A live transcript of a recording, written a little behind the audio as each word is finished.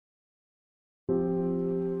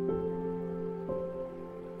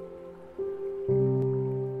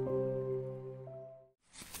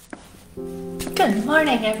Good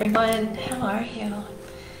morning, everyone. How are you?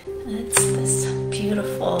 It's this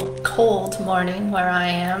beautiful, cold morning where I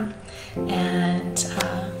am, and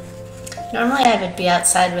normally I would be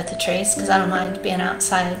outside with the trees because I don't mind being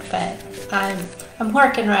outside, but I'm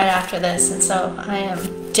working right after this, and so I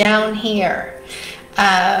am down here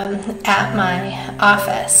at my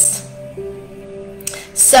office.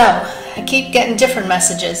 So I keep getting different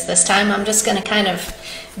messages this time. I'm just going to kind of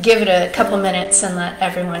give it a couple minutes and let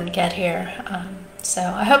everyone get here. So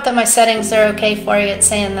I hope that my settings are okay for you. It's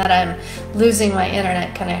saying that I'm losing my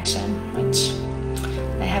internet connection, which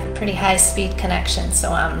I have a pretty high speed connection,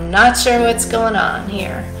 so I'm not sure what's going on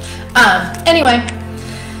here. Anyway,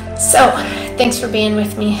 so thanks for being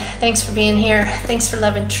with me. Thanks for being here. Thanks for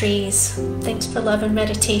loving trees. Thanks for loving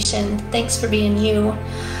meditation. Thanks for being you.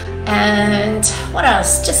 And what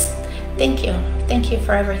else? Just thank you. Thank you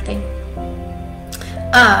for everything.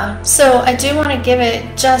 So I do want to give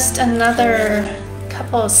it just another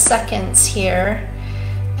couple of seconds here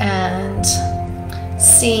and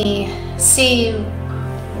see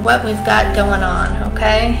what we've got going on,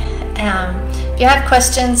 okay? If you have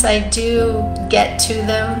questions, I do get to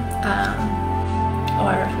them,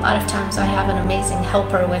 or a lot of times I have an amazing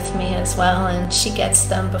helper with me as well, and she gets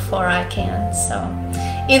them before I can. So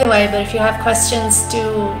either way, but if you have questions, do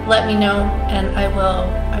let me know and I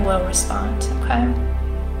will respond, okay?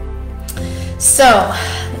 So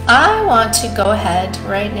I want to go ahead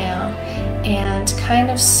right now and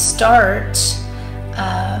kind of start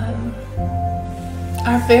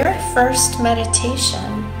our very first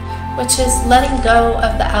meditation, which is letting go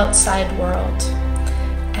of the outside world.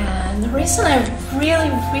 And the reason I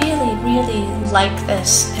really like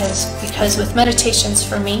this is because with meditations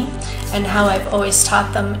for me and how I've always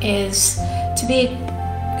taught them is to be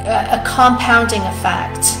a compounding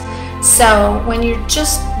effect. So when you're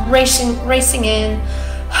just racing in,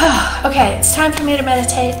 okay, it's time for me to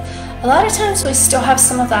meditate, a lot of times we still have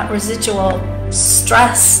some of that residual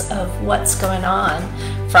stress of what's going on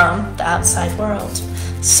from the outside world.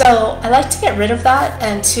 So I like to get rid of that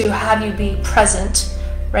and to have you be present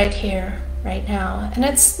right here, right now. And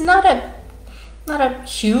it's not a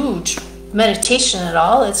huge meditation at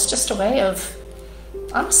all. It's just a way of,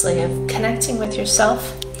 honestly, of connecting with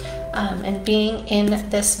yourself and being in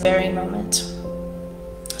this very moment.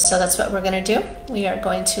 So that's what we're going to do. We are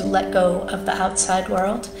going to let go of the outside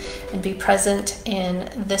world and be present in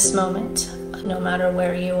this moment, no matter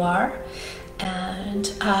where you are.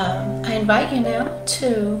 And I invite you now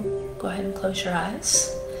to go ahead and close your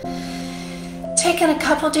eyes. Take in a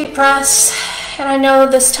couple deep breaths. And I know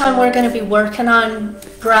this time we're going to be working on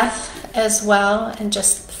breath as well and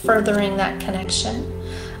just furthering that connection.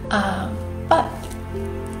 But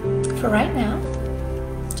for right now,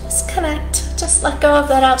 just connect. Just let go of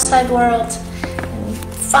that outside world and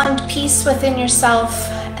find peace within yourself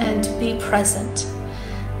and be present.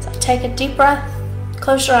 So take a deep breath,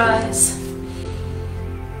 close your eyes,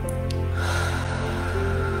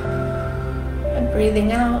 and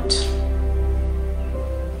breathing out.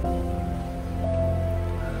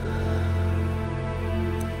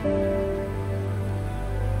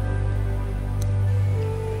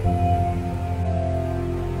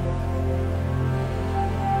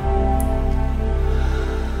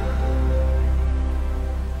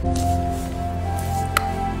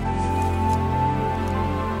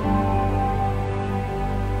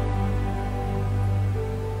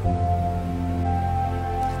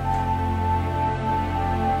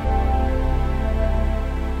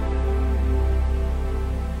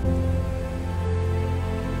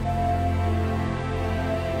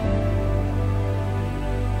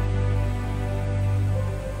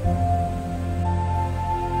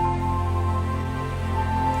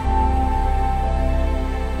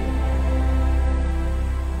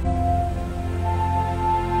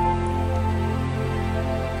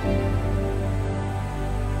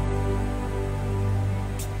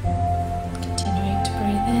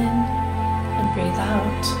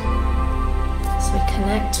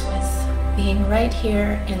 Connect with being right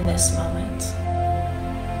here in this moment.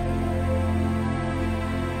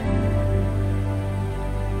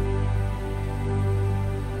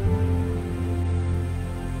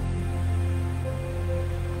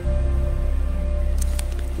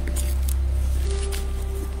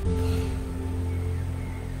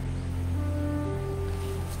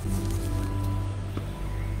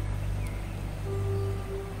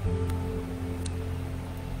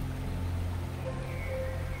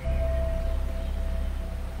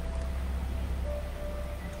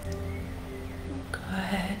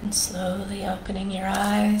 And slowly opening your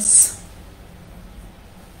eyes.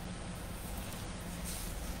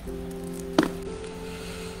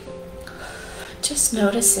 just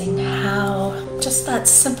noticing how just that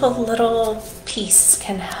simple little piece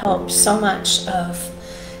can help so much of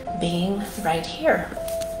being right here.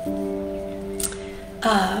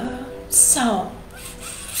 So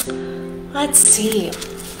let's see.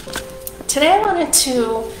 Today I wanted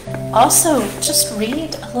to also just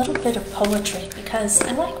read a little bit of poetry because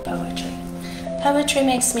I like poetry. Poetry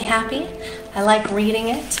makes me happy. I like reading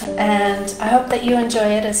it, and I hope that you enjoy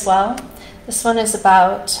it as well. This one is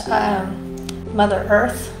about Mother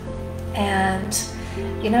Earth, and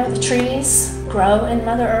you know, the trees grow in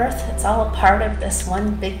Mother Earth. It's all a part of this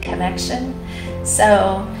one big connection.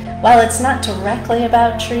 So while it's not directly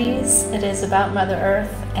about trees, it is about Mother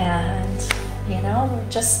Earth, and you know,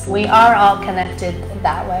 we are all connected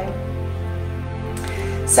that way.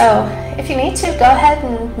 So if you need to, go ahead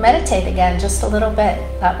and meditate again just a little bit.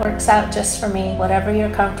 That works out just for me, whatever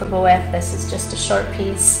you're comfortable with. This is just a short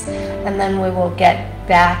piece, and then we will get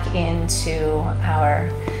back into our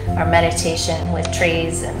meditation with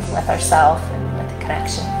trees and with ourselves and with the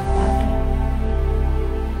connection.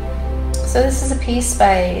 So this is a piece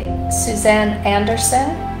by Suzanne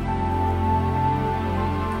Anderson.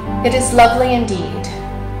 It is lovely indeed.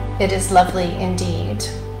 It is lovely indeed.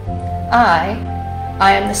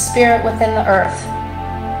 I am the spirit within the earth.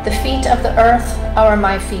 The feet of the earth are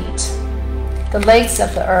my feet. The legs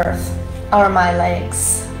of the earth are my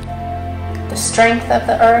legs. The strength of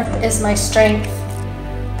the earth is my strength.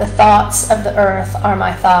 The thoughts of the earth are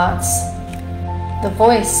my thoughts. The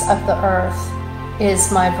voice of the earth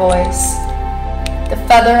is my voice. The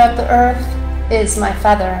feather of the earth is my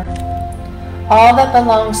feather. All that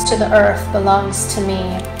belongs to the earth belongs to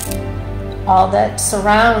me. All that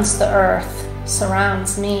surrounds the earth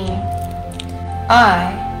surrounds me.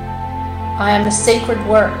 I am the sacred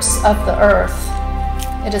works of the earth.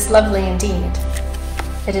 It is lovely indeed.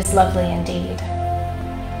 It is lovely indeed.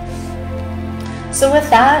 So with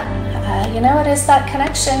that, you know, it is that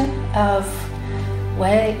connection of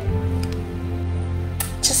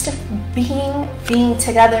just being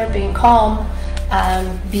together, being calm,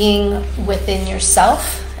 being within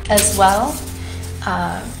yourself as well.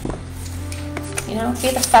 You know, be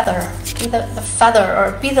the feather,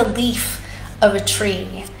 or be the leaf of a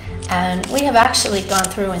tree. And we have actually gone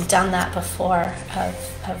through and done that before.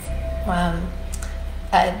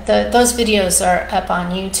 Those videos are up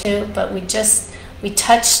on YouTube, but we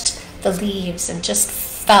touched the leaves and just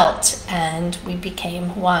felt, and we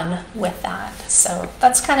became one with that. So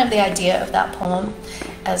that's kind of the idea of that poem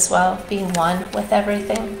as well, being one with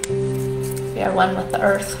everything. We are one with the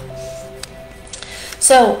earth.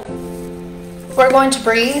 So we're going to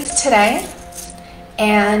breathe today,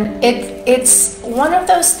 and it's one of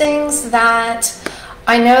those things that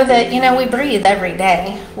I know that, you know, we breathe every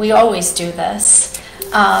day. We always do this.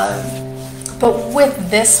 But with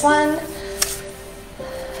this one,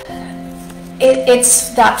 it's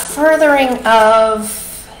that furthering of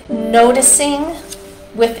noticing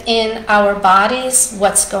within our bodies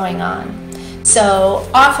what's going on. So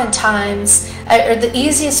oftentimes, or the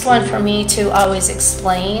easiest one for me to always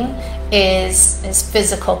explain is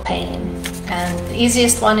physical pain. And the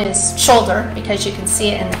easiest one is shoulder, because you can see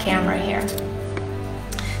it in the camera here.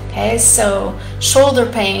 Okay, so shoulder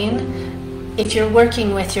pain, if you're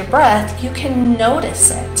working with your breath, you can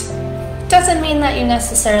notice it. Doesn't mean that you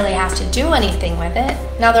necessarily have to do anything with it.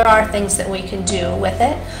 Now there are things that we can do with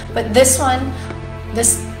it, but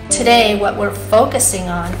today what we're focusing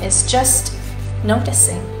on is just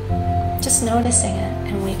noticing it,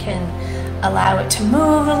 and we can allow it to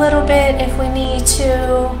move a little bit if we need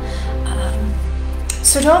to.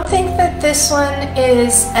 So don't think that this one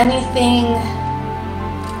is anything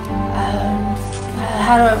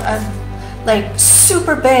like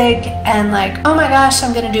super big and like, oh my gosh,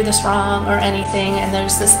 I'm gonna do this wrong or anything, and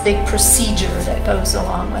there's this big procedure that goes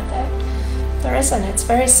along with it. There isn't. It's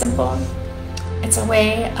very simple. It's a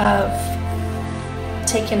way of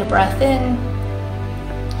taking a breath in,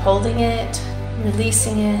 holding it,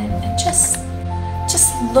 releasing it, and just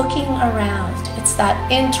looking around. It's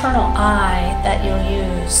that internal eye that you'll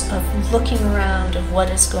use of looking around of what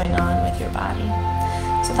is going on with your body.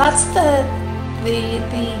 So that's the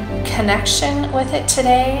connection with it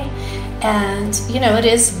today. And you know, it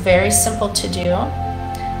is very simple to do,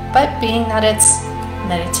 but being that it's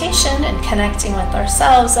meditation and connecting with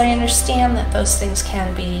ourselves, I understand that those things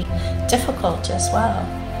can be difficult as well.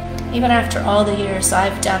 Even after all the years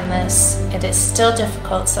I've done this, it is still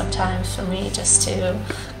difficult sometimes for me just to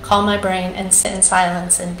calm my brain and sit in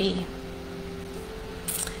silence and be.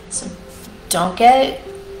 So don't get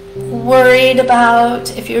worried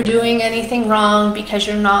about if you're doing anything wrong, because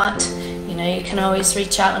you're not. You know, you can always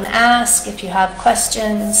reach out and ask if you have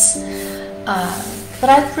questions. But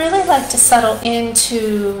I'd really like to settle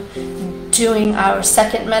into doing our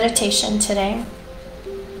second meditation today.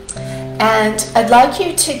 And I'd like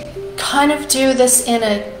you to kind of do this in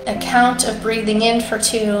a count of breathing in for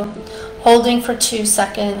 2, holding for 2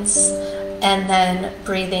 seconds, and then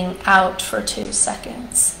breathing out for 2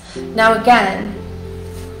 seconds. Now again,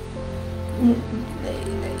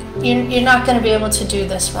 you're not going to be able to do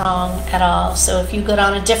this wrong at all. So if you get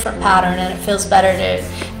on a different pattern and it feels better to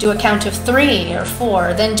do a count of 3 or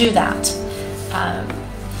 4, then do that.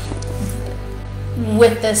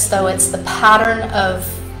 With this though, it's the pattern of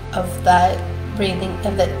that breathing,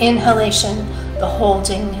 of the inhalation, the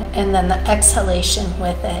holding, and then the exhalation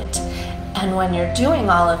with it. And when you're doing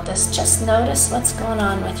all of this, just notice what's going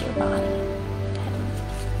on with your body.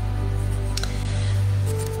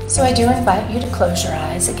 So I do invite you to close your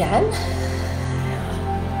eyes again.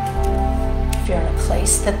 If you're in a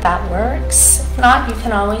place that works. If not, you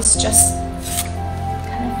can always just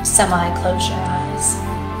kind of semi-close your eyes.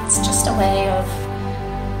 It's just a way of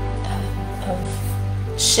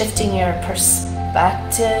shifting your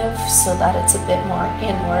perspective so that it's a bit more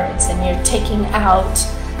inwards, and you're taking out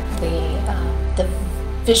the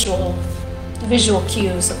visual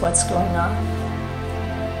cues of what's going on.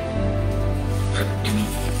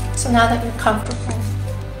 So now that you're comfortable,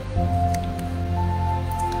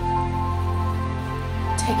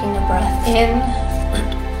 taking a breath in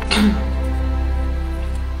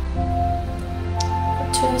for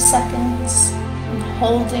 2 seconds and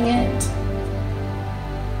holding it.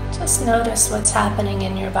 Just notice what's happening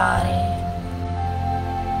in your body.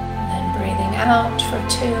 And then breathing out for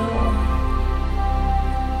 2.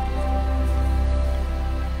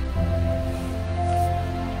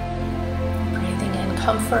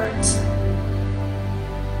 Comfort,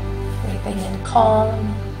 breathing in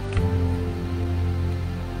calm,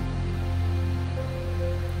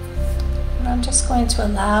 and I'm just going to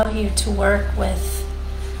allow you to work with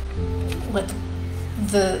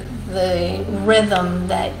the rhythm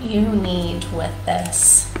that you need with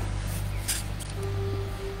this.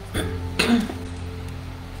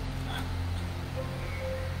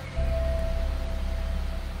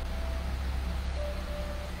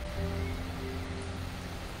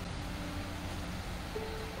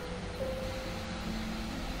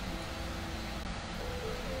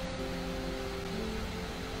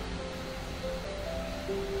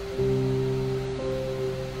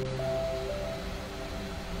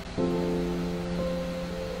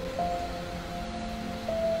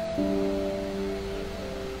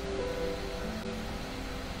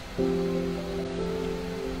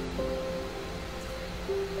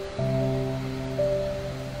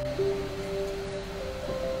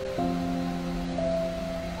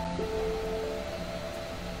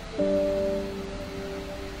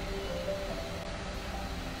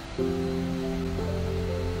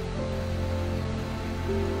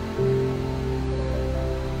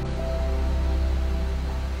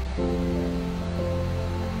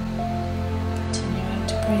 Continuing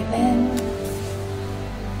to breathe in,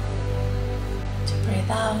 to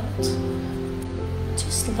breathe out,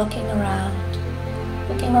 just looking around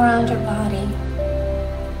your body,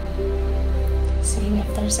 seeing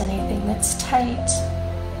if there's anything that's tight,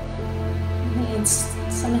 needs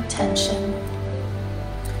some attention,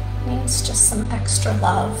 needs just some extra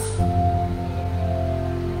love.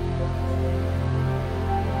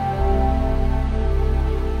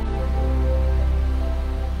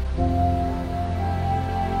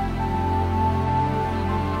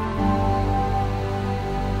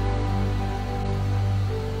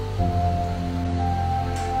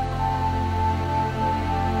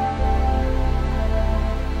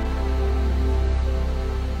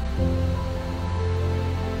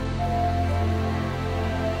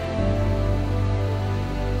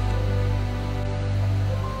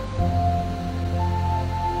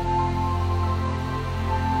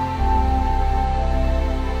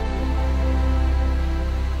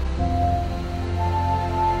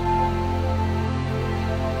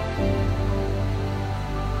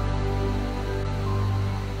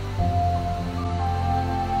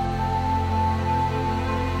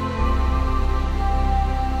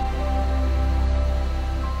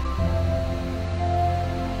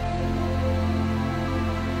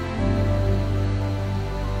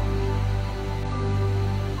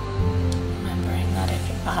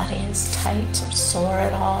 Body is tight or sore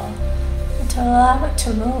at all, and to allow it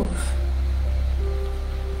to move.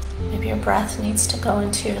 Maybe your breath needs to go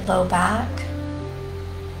into your low back,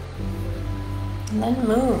 and then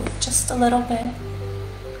move just a little bit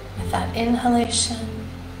with that inhalation,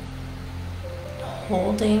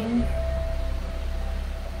 holding,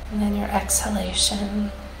 and then your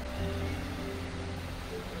exhalation.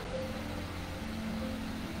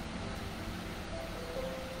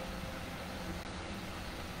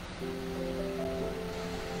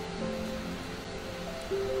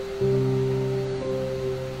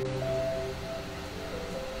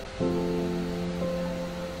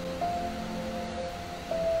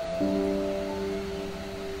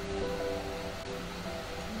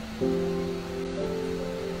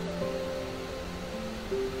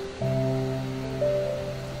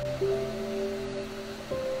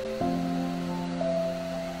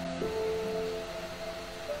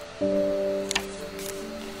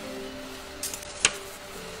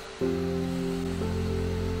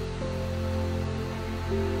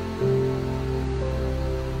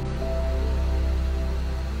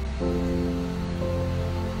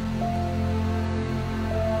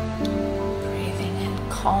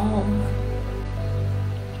 Calm,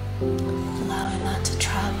 allowing that to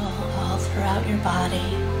travel all throughout your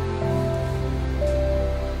body,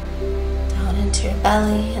 down into your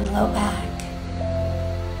belly and low back,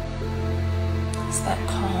 as that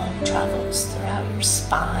calm travels throughout your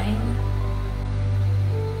spine,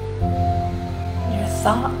 your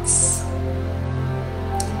thoughts,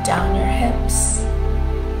 down your hips,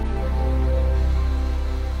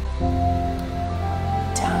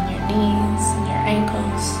 down your knees and your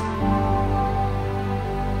ankles,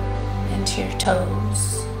 into your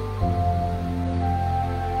toes.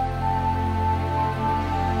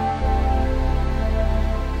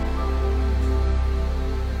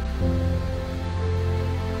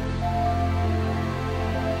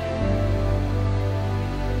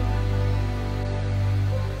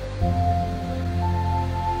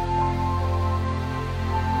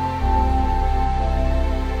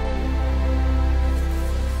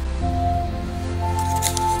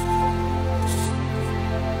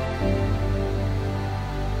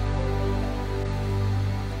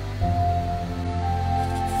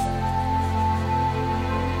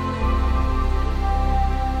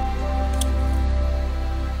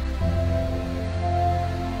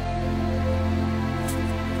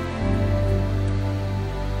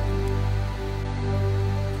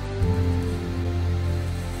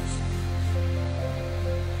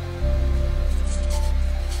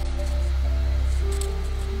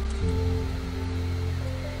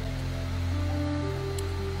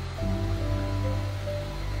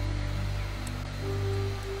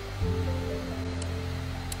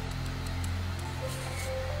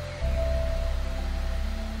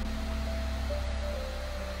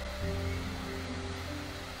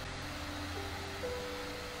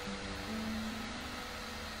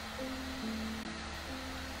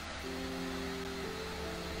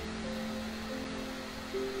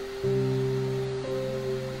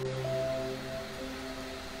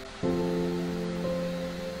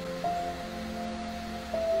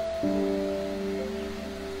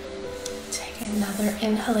 Another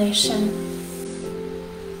inhalation.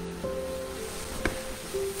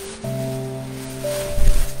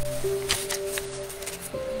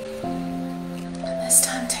 And this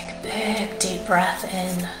time take a big deep breath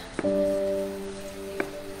in.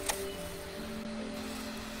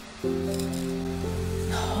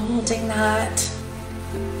 Holding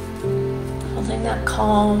that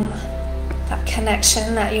calm, that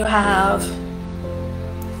connection that you have,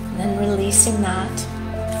 and then releasing that.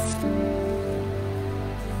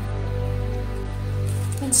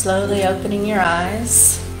 And slowly opening your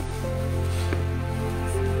eyes.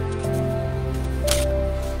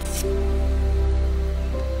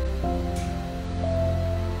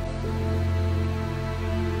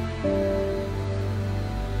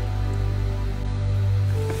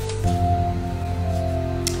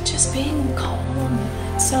 Just being calm.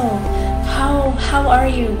 So, how are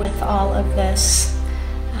you with all of this?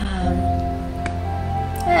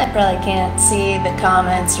 I probably can't see the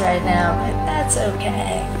comments right now, but that's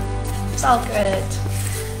okay. It's all good.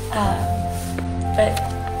 But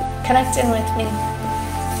connect in with me.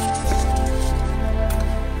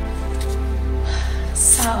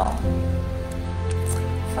 So,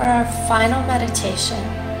 for our final meditation,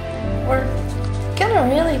 we're gonna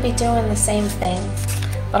really be doing the same thing,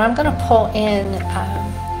 but I'm gonna pull in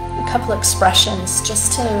a couple expressions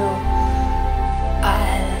just to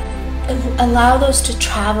allow those to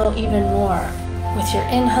travel even more with your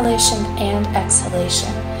inhalation and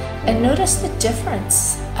exhalation, and notice the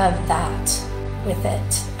difference of that with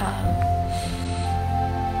it.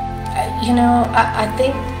 I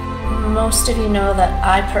think most of you know that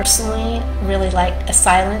I personally really like a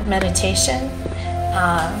silent meditation,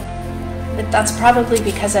 but that's probably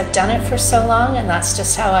because I've done it for so long, and that's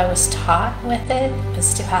just how I was taught with it,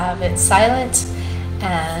 was to have it silent,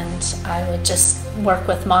 and I would just work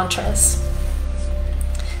with mantras.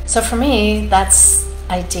 So for me, that's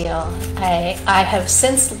ideal. I have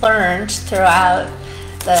since learned throughout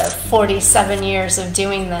the 47 years of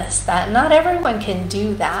doing this that not everyone can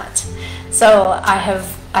do that. So I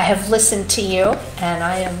have listened to you, and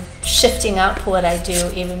I am shifting up what I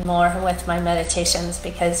do even more with my meditations,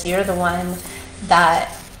 because you're the one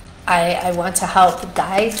that I want to help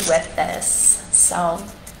guide with this. So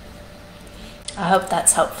I hope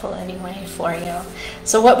that's helpful anyway for you.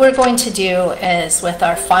 So what we're going to do is, with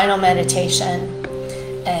our final meditation,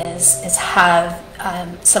 is have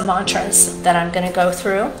some mantras that I'm going to go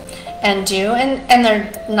through and do, and they're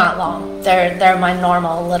not long. They're my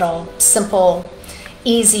normal little simple,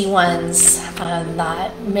 easy ones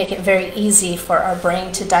that make it very easy for our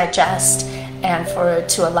brain to digest and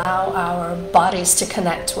to allow our bodies to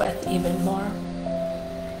connect with even more.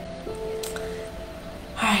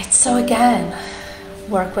 All right, so again,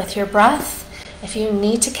 work with your breath. If you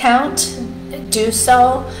need to count, do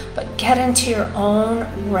so, but get into your own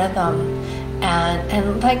rhythm.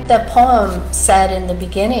 And like the poem said in the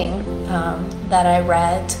beginning that I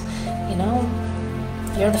read, you know,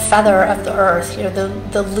 you're the feather of the earth, you're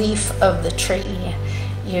the leaf of the tree,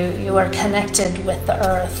 you are connected with the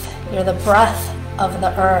earth, you're the breath of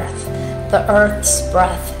the earth's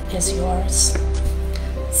breath is yours.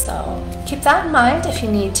 So keep that in mind if you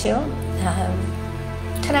need to.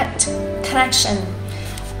 Connection.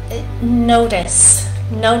 Notice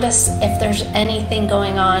if there's anything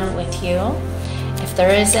going on with you. If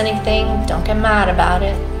there is anything, don't get mad about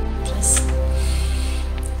it. Just,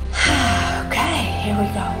 okay, here we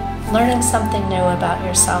go. Learning something new about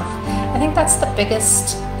yourself. I think that's the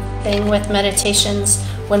biggest thing with meditations.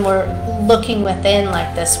 When we're looking within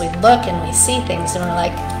like this, we look and we see things and we're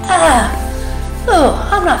like,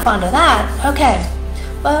 I'm not fond of that. Okay,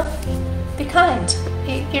 well, be kind.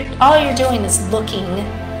 All you're doing is looking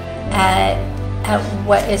at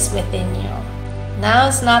what is within you. Now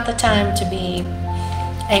is not the time to be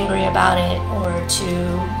angry about it, or to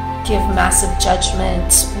give massive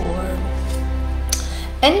judgment, or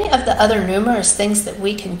any of the other numerous things that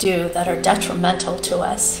we can do that are detrimental to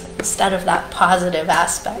us, instead of that positive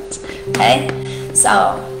aspect. Okay?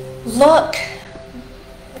 So look,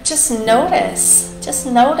 just notice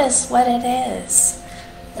what it is.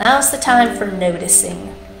 Now's the time for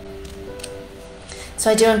noticing.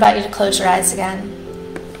 So I do invite you to close your eyes again.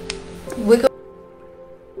 Wiggle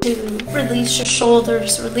to release your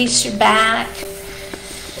shoulders, release your back.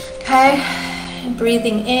 Okay? And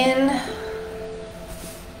breathing in.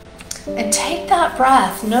 And take that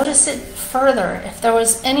breath. Notice it further. If there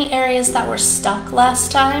was any areas that were stuck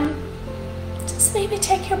last time, just maybe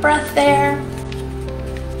take your breath there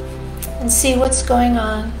and see what's going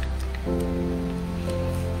on.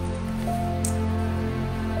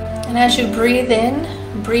 And as you breathe in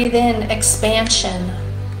expansion.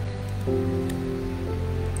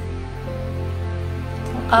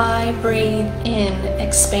 I breathe in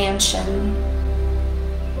expansion.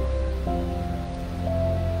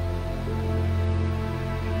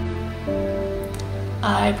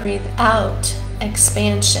 I breathe out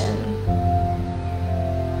expansion.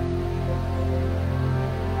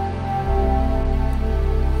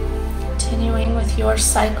 Continuing with your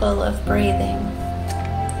cycle of breathing.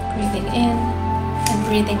 Breathing in and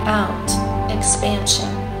breathing out,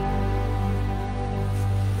 expansion.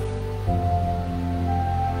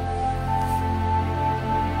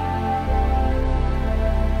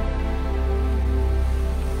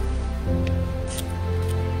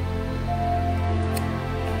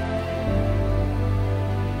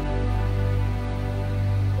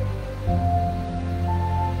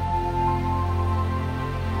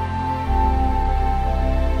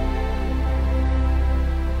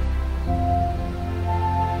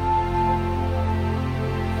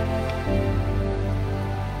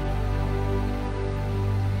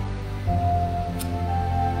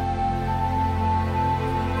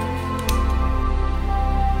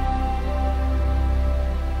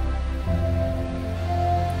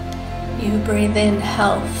 You breathe in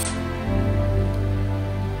health.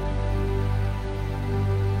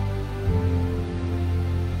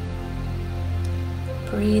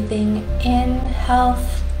 Breathing in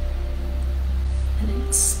health, and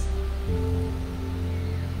it's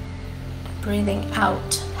breathing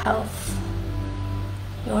out health.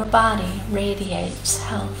 Your body radiates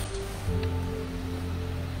health.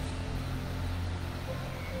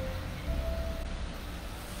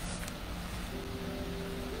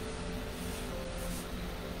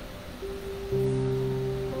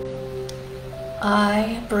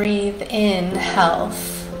 I breathe in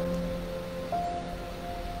health.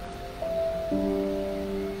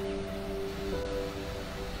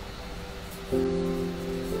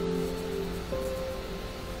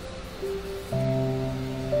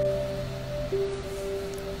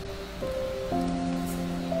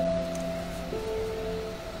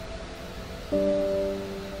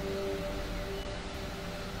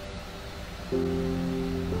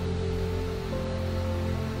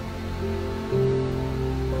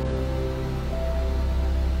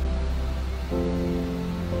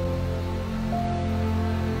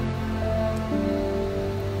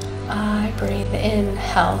 breathe in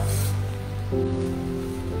health.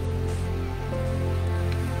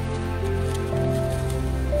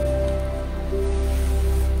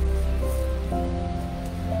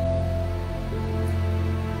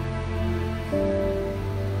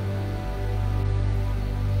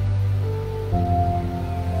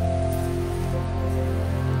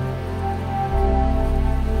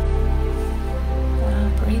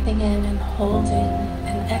 Breathing in and holding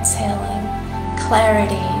and exhaling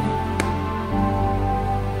clarity.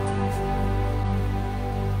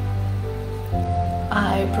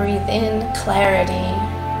 I breathe in clarity.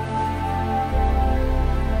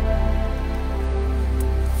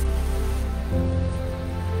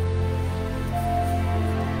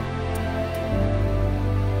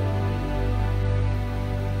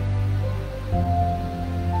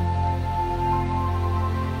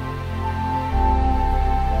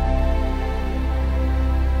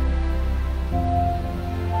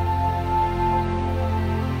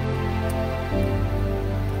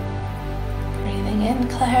 In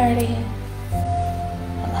clarity,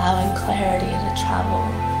 allowing clarity to travel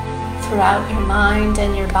throughout your mind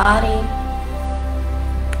and your body,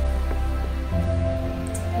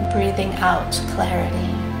 and breathing out clarity.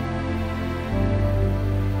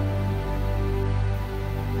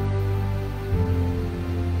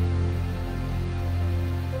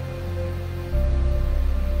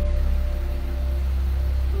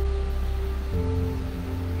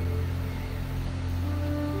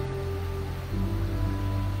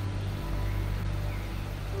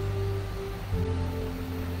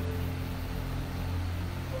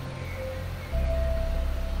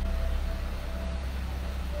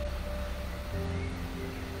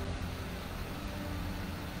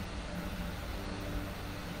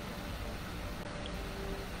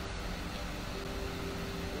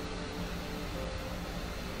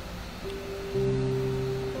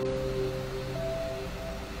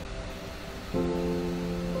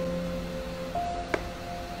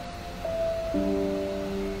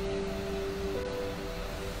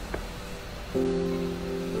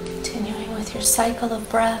 Continuing with your cycle of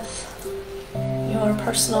breath, your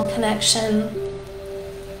personal connection.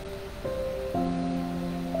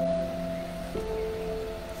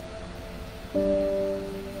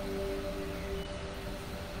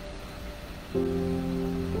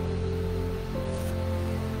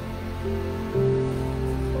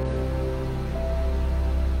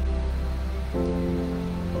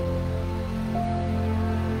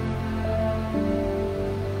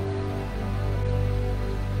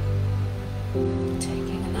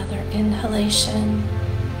 Taking another inhalation,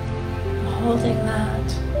 holding that.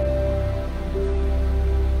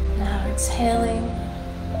 Now exhaling.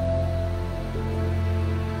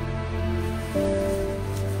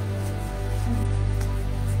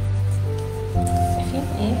 If you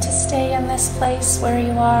need to stay in this place where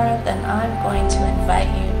you are, then I'm going to invite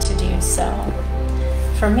you to do so.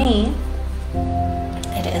 For me,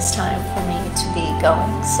 it is time for me to be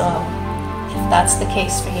going, so if that's the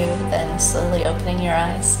case for you, then slowly opening your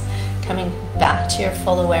eyes, coming back to your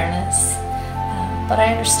full awareness. But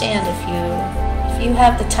I understand if you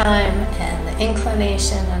have the time and the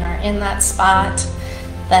inclination and are in that spot,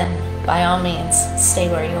 then by all means, stay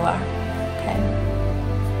where you are. Okay.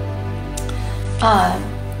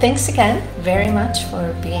 Thanks again very much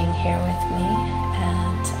for being here with me,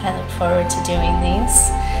 and I look forward to doing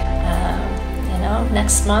these.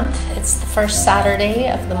 Next month, it's the first Saturday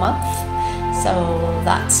of the month. So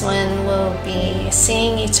that's when we'll be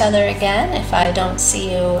seeing each other again if I don't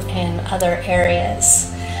see you in other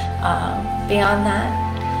areas. Beyond that,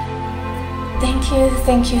 thank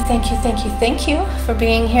you for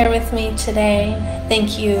being here with me today.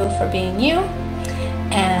 Thank you for being you.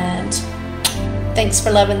 And thanks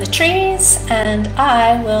for loving the trees. And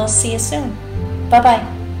I will see you soon.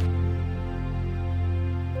 Bye-bye.